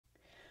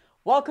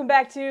Welcome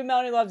back to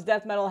Melanie Loves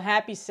Death Metal.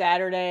 Happy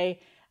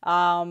Saturday.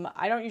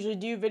 I don't usually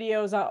do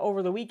videos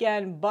over the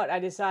weekend, but I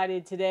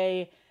decided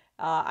today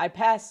I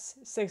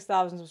passed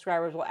 6,000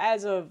 subscribers. Well,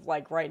 as of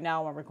like right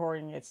now, I'm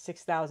recording, it's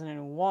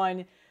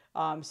 6,001.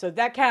 So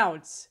that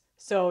counts.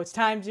 So it's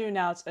time to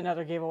announce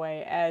another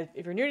giveaway. As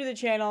if you're new to the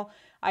channel,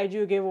 I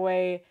do a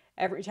giveaway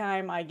every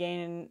time I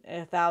gain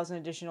 1,000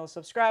 additional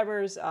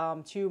subscribers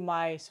to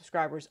my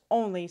subscribers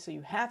only. So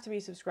you have to be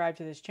subscribed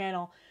to this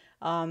channel.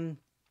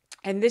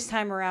 And this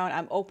time around,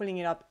 I'm opening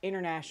it up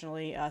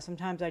internationally.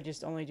 Sometimes I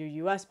just only do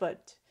US,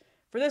 but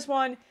for this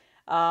one,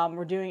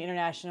 we're doing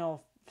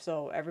international.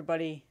 So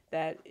everybody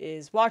that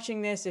is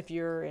watching this, if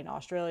you're in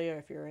Australia,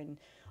 if you're in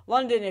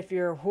London, if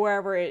you're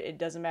whoever, it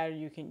doesn't matter.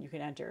 You can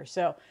enter.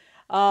 So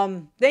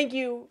thank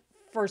you,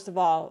 first of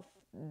all.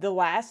 The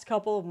last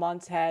couple of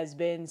months has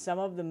been some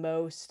of the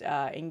most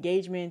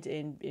engagement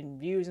in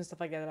views and stuff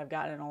like that I've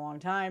gotten in a long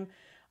time.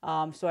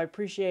 So I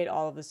appreciate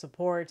all of the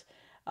support.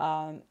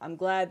 I'm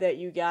glad that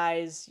you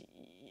guys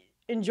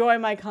enjoy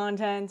my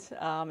content,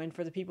 and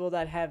for the people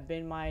that have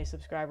been my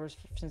subscribers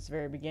since the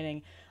very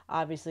beginning,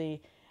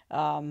 obviously,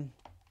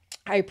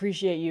 I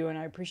appreciate you and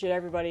I appreciate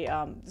everybody.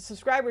 The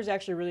subscribers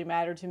actually really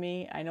matter to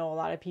me. I know a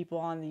lot of people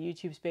on the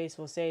YouTube space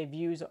will say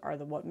views are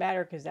what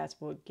matter because that's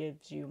what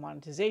gives you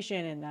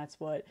monetization and that's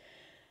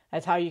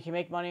how you can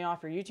make money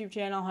off your YouTube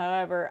channel.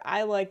 However,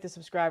 I like the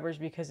subscribers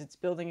because it's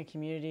building a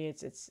community. And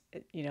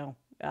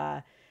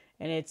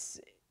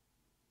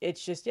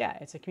it's just, yeah,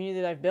 it's a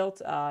community that I've built.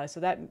 So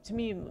that to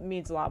me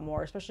means a lot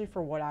more, especially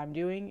for what I'm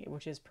doing,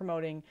 which is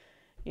promoting,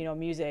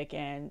 music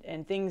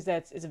and things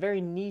it's a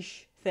very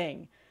niche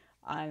thing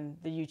on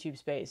the YouTube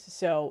space.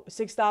 So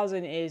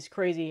 6,000 is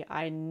crazy.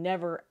 I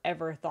never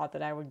ever thought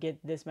that I would get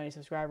this many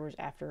subscribers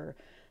after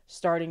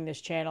starting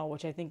this channel,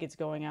 which I think it's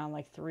going on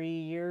like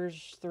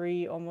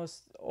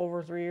almost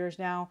over 3 years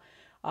now.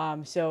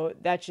 So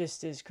that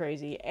just is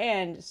crazy.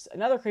 And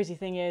another crazy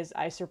thing is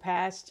I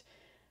surpassed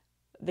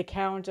the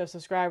count of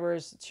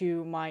subscribers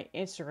to my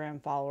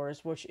Instagram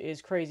followers, which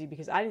is crazy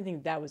because I didn't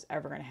think that was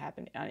ever going to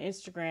happen. On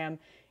Instagram,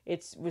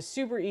 it was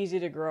super easy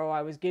to grow.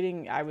 I was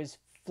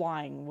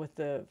flying with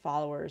the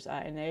followers,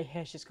 and it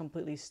has just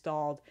completely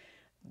stalled.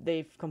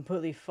 They've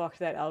completely fucked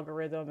that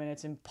algorithm, and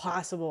it's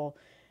impossible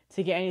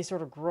to get any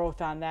sort of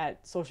growth on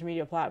that social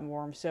media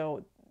platform.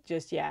 So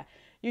just, yeah,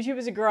 YouTube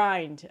is a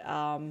grind.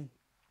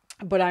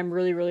 But I'm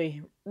really,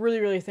 really, really,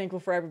 really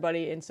thankful for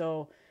everybody. And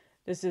so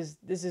this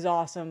is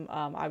awesome.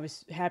 I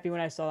was happy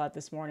when I saw that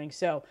this morning.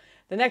 So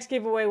the next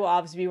giveaway will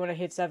obviously be when I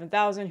hit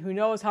 7,000. Who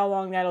knows how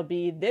long that'll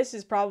be. This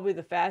is probably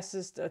the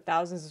fastest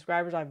 1,000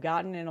 subscribers I've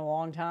gotten in a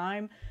long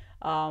time.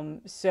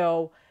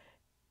 So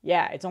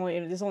yeah,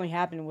 this only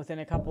happened within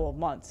a couple of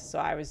months.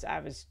 So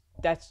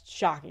that's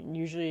shocking.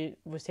 Usually it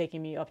was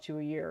taking me up to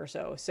a year or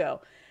so. So,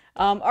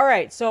 all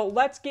right, so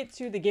let's get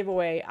to the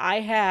giveaway. I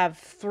have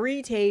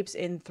 3 tapes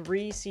and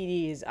 3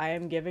 CDs I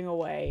am giving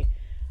away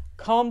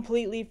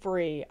completely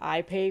free.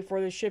 I pay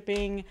for the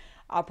shipping.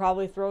 I'll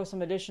probably throw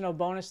some additional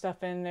bonus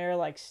stuff in there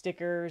like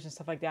stickers and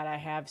stuff like that. I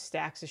have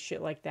stacks of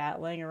shit like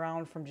that laying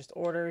around from just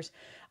orders.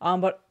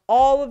 But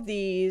all of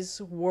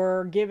these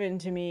were given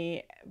to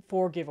me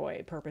for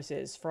giveaway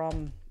purposes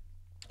from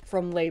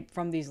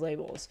these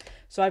labels.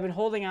 So I've been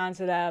holding on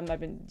to them.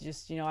 I've been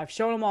just, I've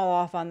shown them all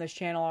off on this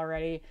channel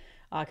already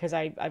because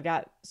I've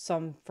got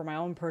some for my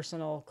own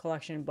personal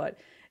collection, but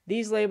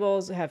these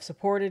labels have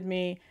supported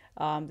me.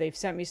 They've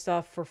sent me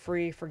stuff for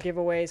free for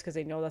giveaways because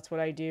they know that's what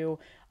I do.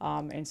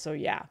 And so,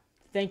 yeah,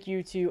 thank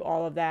you to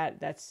all of that.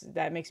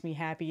 That makes me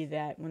happy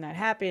that when that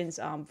happens,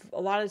 a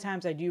lot of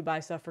times I do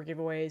buy stuff for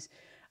giveaways.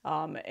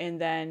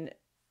 And then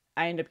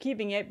I end up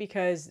keeping it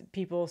because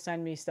people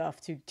send me stuff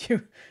to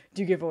do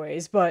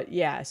giveaways. But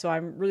yeah, so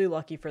I'm really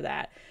lucky for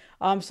that.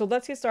 So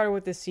let's get started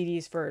with the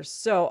CDs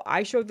first. So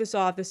I showed this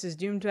off. This is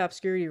Doomed to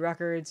Obscurity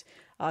Records,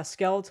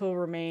 Skeletal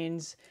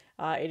Remains.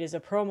 It is a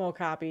promo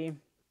copy.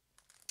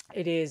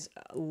 It is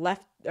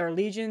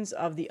Legions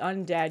of the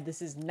Undead.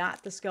 This is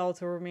not the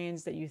Skeletal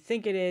Remains that you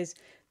think it is.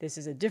 This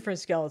is a different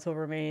Skeletal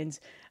Remains.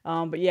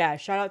 But yeah,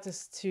 shout out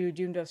to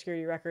Doomed to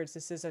Obscurity Records.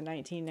 This is a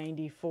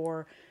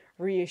 1994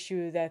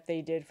 reissue that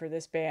they did for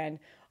this band.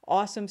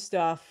 Awesome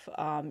stuff.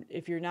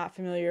 If you're not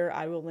familiar,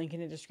 I will link in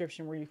the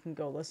description where you can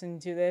go listen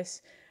to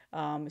this.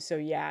 So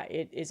yeah,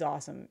 it is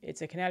awesome.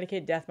 It's a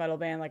Connecticut death metal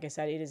band. Like I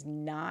said, it is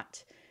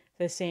not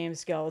the same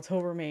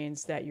Skeletal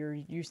Remains that you're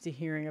used to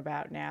hearing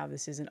about now.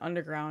 This is an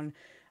underground,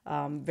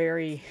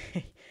 very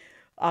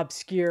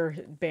obscure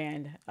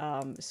band.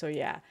 So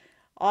yeah,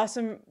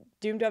 awesome.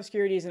 Doomed to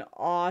Obscurity is an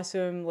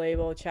awesome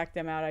label. Check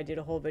them out. I did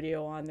a whole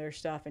video on their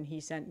stuff, and he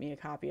sent me a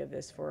copy of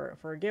this for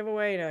a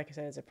giveaway. And like I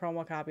said, it's a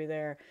promo copy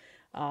there.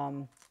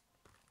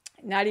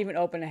 Not even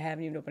open. I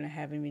haven't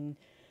even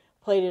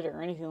played it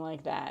or anything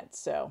like that.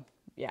 So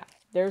yeah,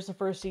 there's the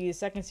first CD. The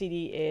second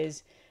CD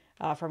is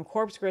from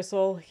Corpse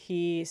Gristle.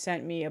 He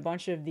sent me a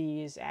bunch of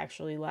these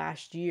actually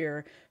last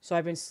year, so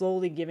I've been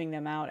slowly giving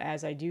them out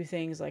as I do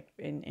things like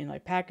in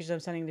like packages I'm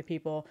sending to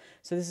people.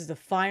 So this is the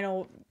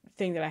final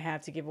thing that I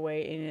have to give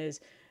away, and it is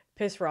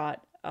Pissrot.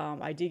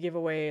 I did give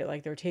away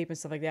like their tape and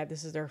stuff like that.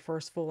 This is their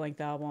first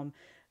full-length album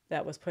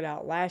that was put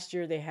out last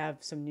year. They have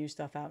some new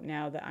stuff out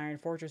now that Iron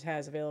Fortress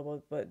has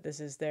available, but this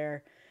is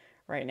there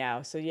right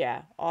now. So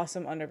yeah,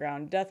 awesome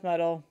underground death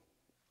metal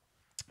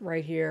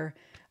right here.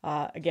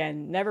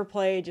 Again, never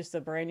played, just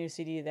a brand new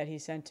CD that he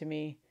sent to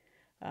me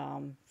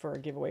for a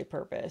giveaway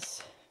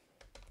purpose.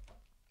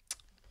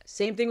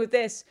 Same thing with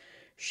this.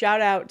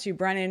 Shout out to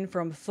Brennan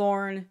from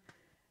Thorn.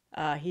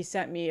 He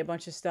sent me a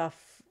bunch of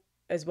stuff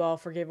as well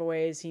for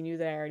giveaways. He knew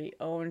that I already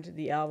owned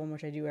the album,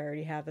 which I do. I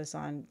already have this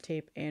on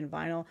tape and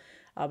vinyl.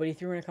 But he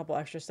threw in a couple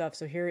extra stuff.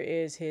 So here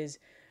is his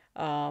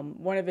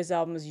one of his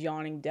albums,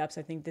 Yawning Depths.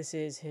 I think this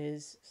is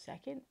his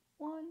second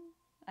one.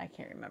 I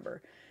can't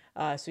remember.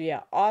 So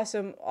yeah,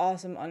 awesome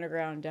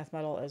underground death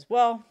metal as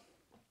well.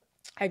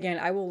 Again,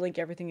 I will link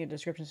everything in the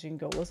description so you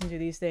can go listen to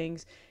these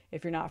things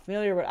if you're not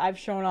familiar. But I've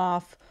shown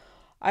off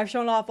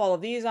all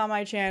of these on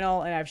my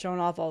channel, and I've shown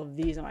off all of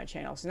these on my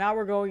channel. So now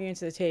we're going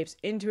into the tapes.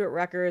 Intuit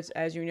Records,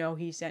 as you know,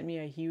 he sent me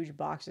a huge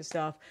box of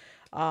stuff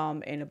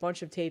and a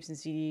bunch of tapes and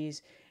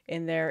CDs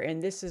in there.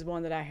 And this is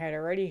one that I had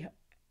already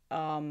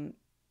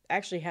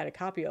actually had a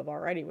copy of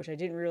already, which I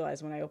didn't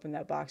realize when I opened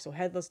that box. So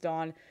Headless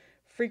Dawn,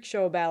 Freak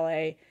Show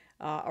Ballet,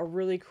 a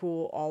really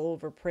cool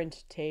all-over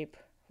print tape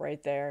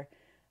right there.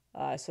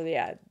 So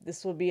yeah,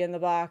 this will be in the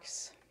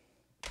box,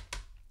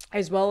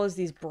 as well as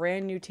these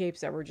brand new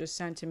tapes that were just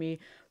sent to me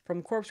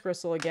from Corpse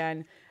Crystal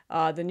again.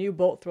 The new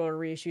Bolt Thriller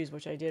reissues,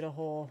 which I did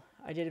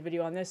a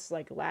video on this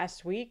like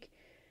last week.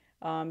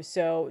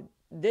 So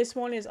this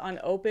one is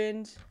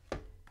unopened,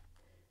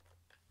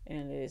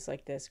 and it is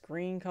like this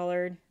green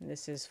colored. And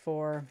this is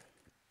for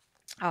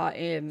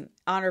in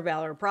Honor,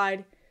 Valor,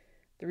 Pride,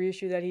 the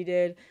reissue that he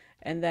did.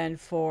 And then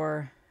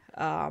for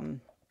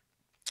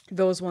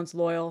Those Once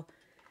Loyal,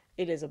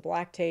 it is a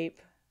black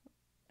tape.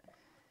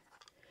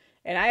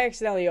 And I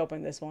accidentally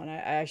opened this one.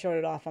 I showed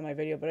it off on my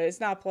video, but it's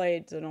not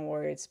played, so don't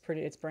worry. It's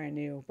brand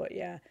new. But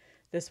yeah,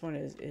 this one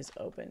is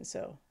open.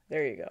 So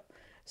there you go.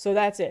 So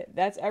that's it.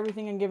 That's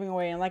everything I'm giving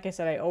away. And like I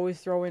said, I always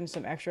throw in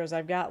some extras.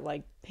 I've got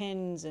like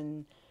pins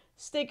and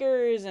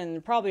stickers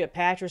and probably a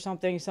patch or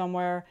something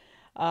somewhere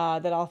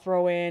that I'll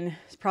throw in.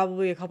 It's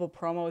probably a couple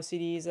promo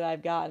CDs that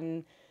I've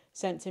gotten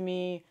sent to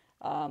me.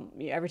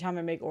 Every time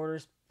I make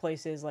orders,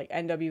 places like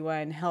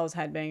NWN, Hell's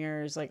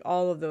Headbangers, like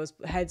all of those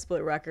Head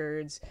Split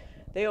records,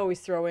 they always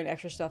throw in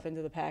extra stuff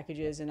into the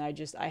packages, and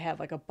I have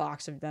like a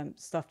box of them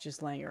stuff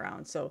just laying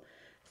around. So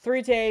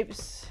 3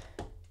 tapes,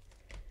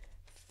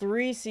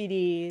 3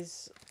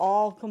 CDs,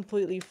 all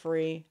completely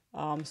free.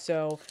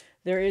 So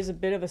there is a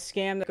bit of a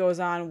scam that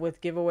goes on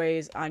with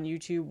giveaways on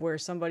YouTube where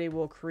somebody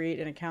will create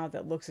an account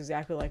that looks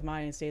exactly like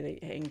mine and say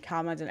and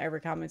comment on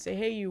every comment, say,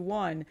 hey, you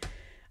won.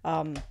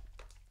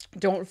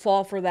 Don't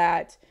fall for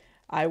that.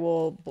 I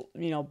will,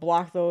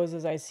 block those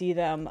as I see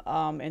them.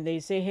 And they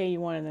say, hey,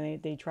 you won, and then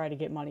they try to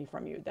get money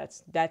from you.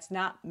 That's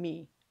not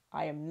me.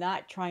 I am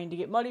not trying to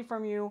get money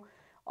from you.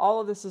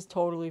 All of this is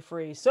totally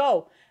free.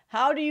 So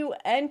how do you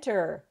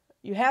enter?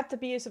 You have to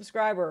be a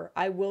subscriber.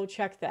 I will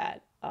check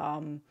that.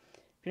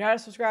 If you're not a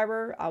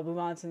subscriber, I'll move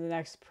on to the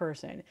next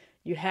person.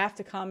 You have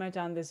to comment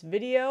on this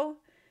video.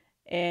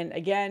 And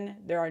again,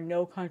 there are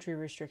no country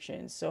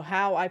restrictions. So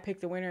how I pick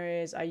the winner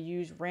is I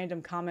use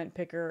random comment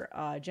picker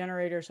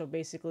generator. So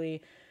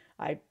basically,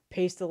 I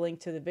paste the link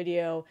to the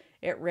video.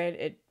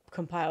 It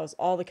compiles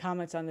all the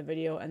comments on the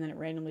video, and then it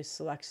randomly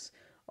selects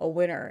a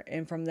winner.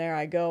 And from there,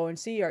 I go and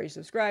see, are you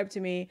subscribed to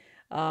me?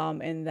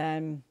 And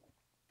then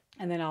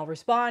I'll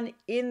respond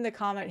in the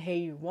comment, hey,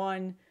 you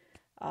won,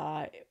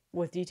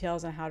 with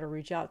details on how to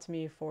reach out to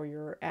me for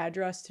your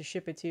address to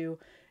ship it to.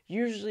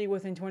 Usually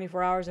within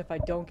 24 hours, if I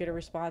don't get a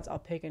response, I'll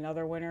pick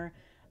another winner.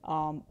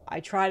 I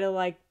try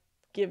to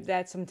give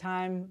that some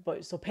time,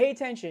 so pay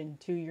attention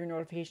to your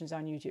notifications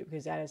on YouTube,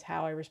 because that is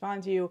how I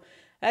respond to you.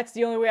 That's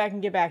the only way I can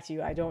get back to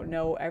you. I don't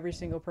know every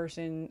single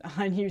person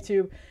on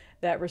YouTube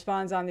that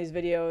responds on these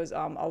videos.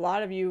 A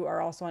lot of you are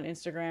also on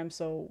Instagram,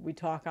 so we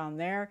talk on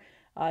there.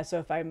 So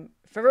if I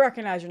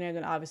recognize your name,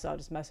 then obviously I'll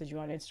just message you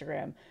on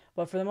Instagram.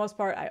 But for the most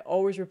part, I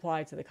always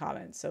reply to the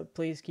comments. So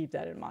please keep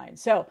that in mind.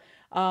 So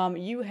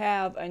you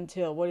have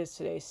until, what is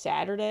today?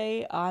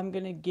 Saturday. I'm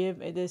going to give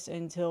this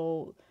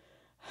until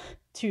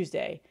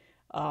Tuesday.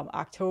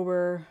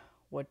 October,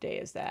 what day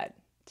is that?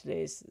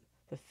 Today's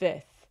the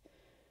 5th.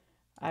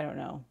 I don't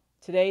know.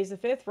 Today's the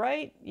 5th,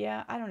 right?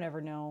 Yeah, I don't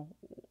ever know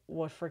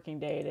what freaking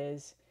day it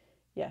is.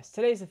 Yes,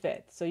 today's the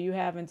 5th. So you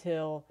have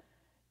until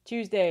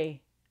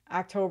Tuesday,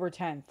 October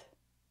 10th.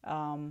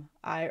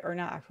 Or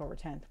not October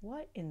 10th.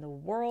 What in the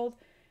world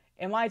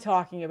am I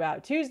talking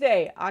about?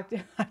 Tuesday,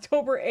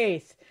 October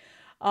 8th.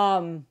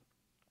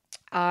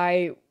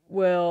 I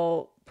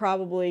will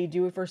probably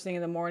do it first thing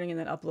in the morning and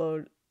then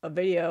upload a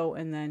video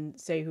and then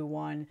say who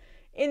won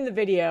in the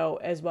video,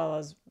 as well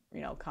as,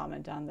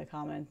 comment on the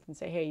comment and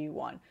say, hey, you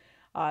won.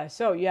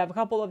 So you have a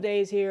couple of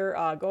days here.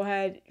 Go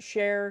ahead,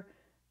 share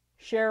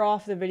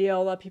off the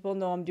video, let people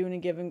know I'm doing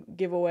a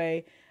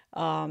giveaway.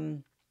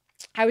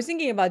 I was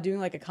thinking about doing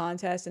like a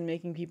contest and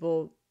making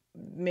people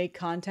make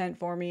content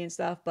for me and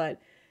stuff, but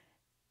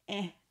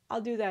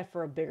I'll do that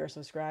for a bigger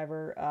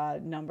subscriber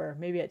number.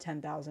 Maybe at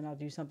 10,000, I'll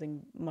do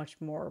something much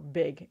more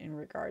big in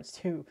regards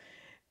to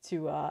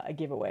a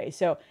giveaway.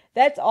 So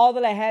that's all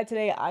that I had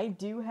today. I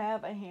do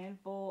have a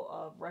handful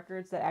of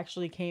records that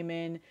actually came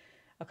in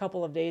a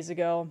couple of days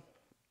ago.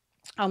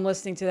 I'm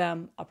listening to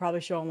them. I'll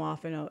probably show them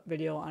off in a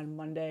video on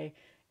Monday.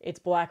 It's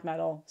black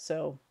metal,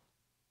 so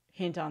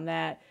hint on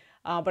that.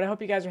 But I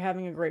hope you guys are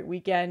having a great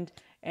weekend,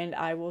 and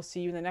I will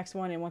see you in the next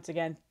one. And once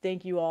again,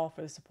 thank you all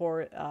for the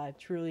support.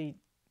 Truly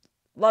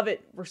love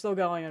it. We're still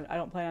going. I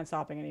don't plan on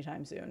stopping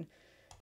anytime soon.